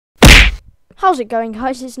How's it going,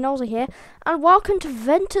 guys? It's Nolza here, and welcome to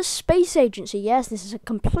Ventus Space Agency. Yes, this is a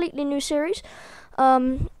completely new series.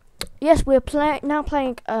 Yes, we're now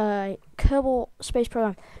playing Kerbal Space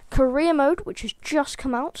Program Career Mode, which has just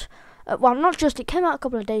come out. Well, not just, it came out a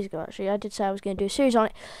couple of days ago, actually. I did say I was going to do a series on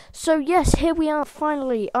it. So, yes, here we are,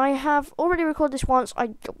 finally. I have already recorded this once.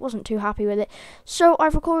 I wasn't too happy with it. So,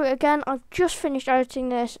 I've recorded it again. I've just finished editing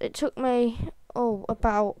this. It took me,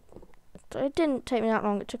 it didn't take me that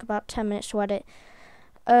long. It took about 10 minutes to edit.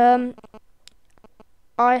 I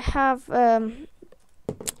have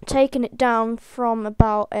taken it down from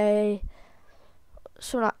about a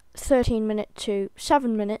sort of 13 minute to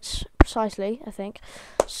 7 minutes precisely, I think.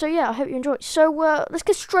 So yeah, I hope you enjoy it. So let's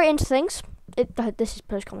get straight into things. This is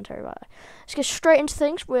post commentary, right? Let's get straight into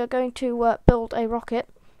things. We're going to build a rocket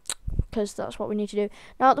because that's what we need to do.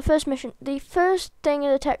 Now, the first mission, the first thing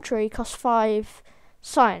in the tech tree costs 5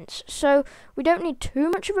 science, so we don't need too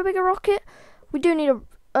much of a bigger rocket. We do need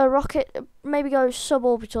a rocket, maybe go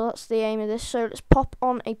suborbital. That's the aim of this. So let's pop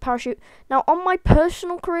on a parachute. Now, on my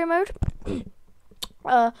personal career mode,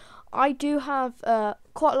 I do have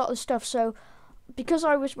quite a lot of stuff. So because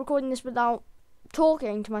I was recording this without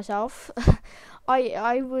talking to myself,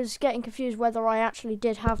 I was getting confused whether I actually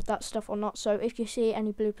did have that stuff or not. So if you see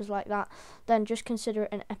any bloopers like that, then just consider it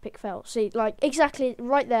an epic fail. See, like exactly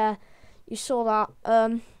right there, you saw that.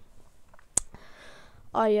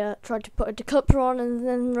 I tried to put a decoupler on and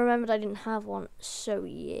then remembered I didn't have one. So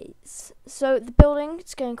yes. So the building,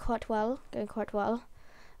 it's going quite well.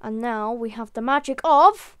 And now we have the magic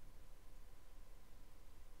of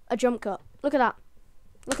a jump cut. Look at that.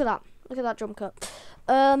 Look at that jump cut.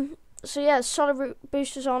 So yeah, solid root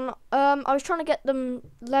boosters on. I was trying to get them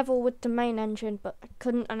level with the main engine, but I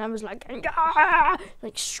couldn't, and I was like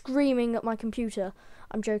screaming at my computer.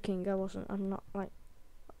 I'm joking, I wasn't. I'm not like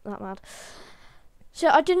that mad. So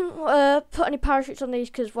I didn't put any parachutes on these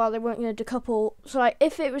because, well, they weren't going to decouple. So like,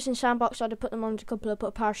 if it was in sandbox, I'd have put them on a decoupler, put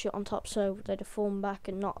a parachute on top, so they'd have fallen back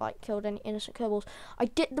and not like killed any innocent Kerbals.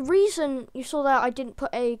 The reason you saw that I didn't put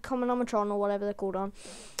a chronometron or whatever they're called on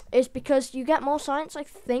is because you get more science, I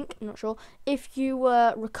think, I'm not sure, if you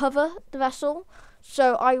recover the vessel.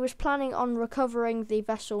 So I was planning on recovering the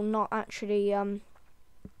vessel, not actually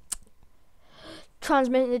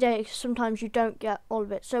transmitting the data, because sometimes you don't get all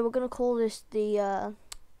of it. So we're going to call this the I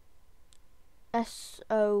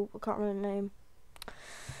can't remember the name.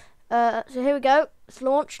 So here we go. It's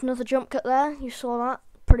launched. Another jump cut there. You saw that.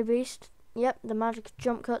 Pretty beast. Yep, the magic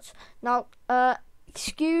jump cuts. Now,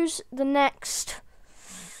 excuse the next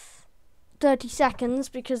 30 seconds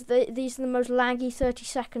because these are the most laggy 30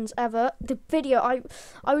 seconds ever. The video,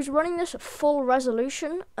 I was running this at full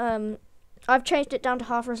resolution. I've changed it down to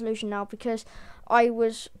half resolution now because I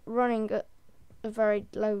was running at a very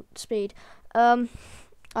low speed. I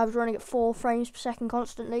was running at 4 frames per second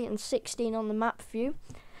constantly and 16 on the map view.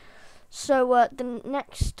 So the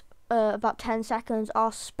next about 10 seconds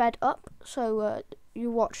are sped up. So you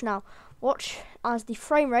watch now. Watch as the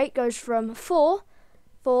frame rate goes from 4,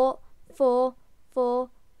 4, 4, 4,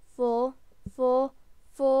 4, 4,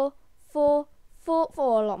 4, 4, 4,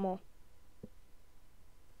 4, a lot more.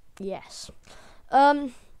 Yes.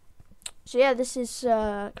 So yeah, this is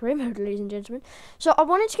career mode, ladies and gentlemen. So I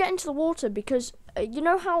wanted to get into the water because you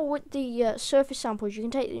know how with the surface samples, you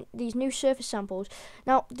can take these new surface samples.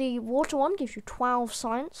 Now, the water one gives you 12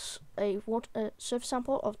 science. A surface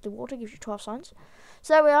sample of the water gives you 12 science.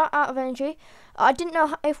 So there we are, out of energy. I didn't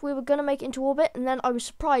know if we were going to make it into orbit, and then I was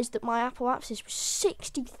surprised that my apoapsis was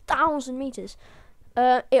 60,000 meters.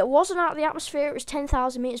 It wasn't out of the atmosphere, it was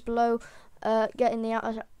 10,000 meters below getting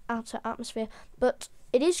the outer atmosphere, but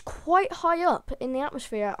it is quite high up in the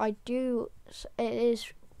atmosphere. It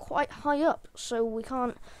is quite high up, so we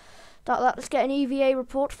can't doubt that. Let's get an EVA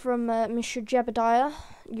report from Mr. Jebediah.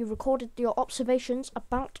 You recorded your observations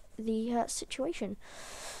about the situation.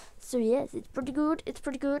 So yes, it's pretty good. I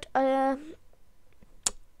forgot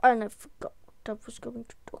what I was going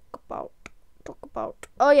to talk about.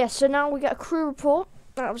 Oh yeah, so now we get a crew report.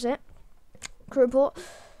 That was it. Crew report.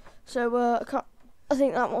 So I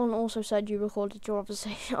think that one also said you recorded your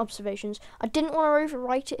observations. I didn't want to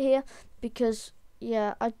overwrite it here because,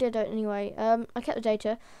 yeah, I did it anyway. I kept the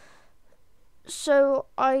data. So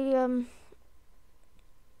I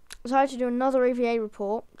decided to do another EVA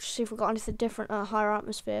report to see if we got anything different at a higher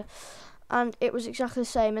atmosphere, and it was exactly the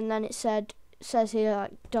same. And then it says here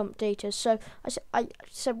like dump data. So I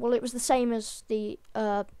said, well, it was the same as the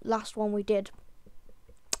last one we did.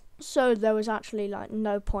 So there was actually like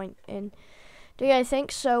no point in doing anything.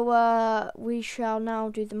 So we shall now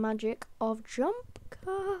do the magic of jump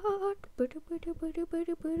cut.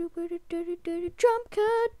 Jump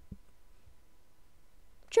cut.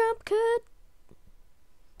 Jump cut.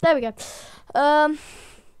 There we go.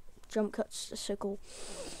 Jump cuts are so cool.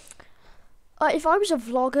 If I was a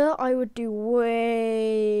vlogger, I would do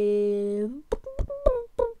way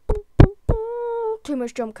too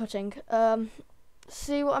much jump cutting.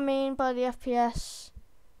 See what I mean by the FPS?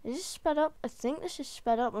 Is this sped up? I think this is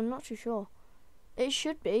sped up. I'm not too sure. It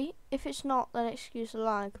should be. If it's not, then excuse the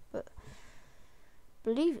lag. But I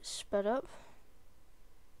believe it's sped up.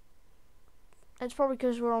 It's probably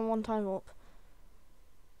because we're on one time warp.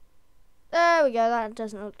 There we go. That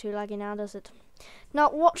doesn't look too laggy now, does it? Now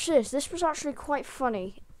watch this. This was actually quite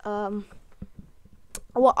funny. Well,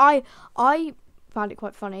 I found it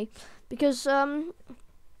quite funny because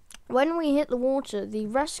when we hit the water, the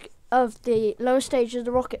rest of the lower stage of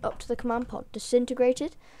the rocket up to the command pod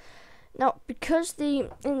disintegrated. Now, because the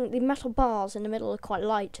metal bars in the middle are quite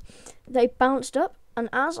light, they bounced up, and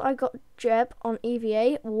as I got Jeb on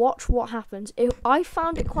EVA, watch what happens. I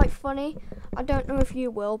found it quite funny. I don't know if you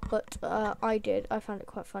will, but I did. I found it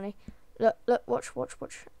quite funny. Look, watch.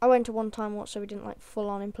 I went to one time watch, so we didn't like full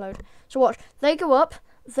on implode. So watch. They go up.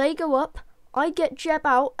 I get Jeb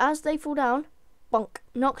out as they fall down. Bonk.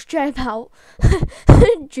 Knocks Jeb out.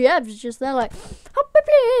 Jeb's just there like, help me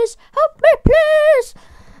please,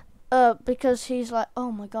 because he's like,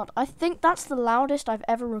 oh my god. I think that's the loudest I've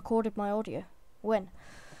ever recorded my audio. When?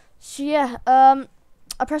 So yeah, I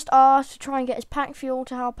pressed R to try and get his pack fuel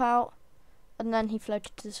to help out, and then he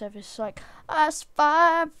floated to the surface. It's like, I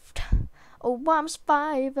survived. Oh, I'm a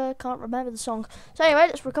survivor. Can't remember the song. So anyway,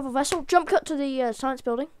 let's recover vessel. Jump cut to the science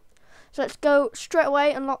building. So let's go straight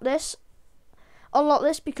away. Unlock this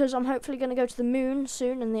because I'm hopefully going to go to the moon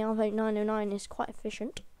soon, and the Alpha 909 is quite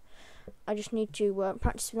efficient. I just need to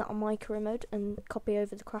practice that on my career mode and copy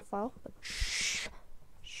over the craft file. But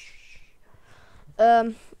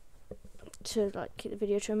to like keep the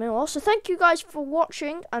video to a minimum. So thank you guys for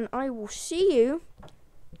watching, and I will see you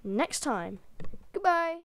next time. Goodbye.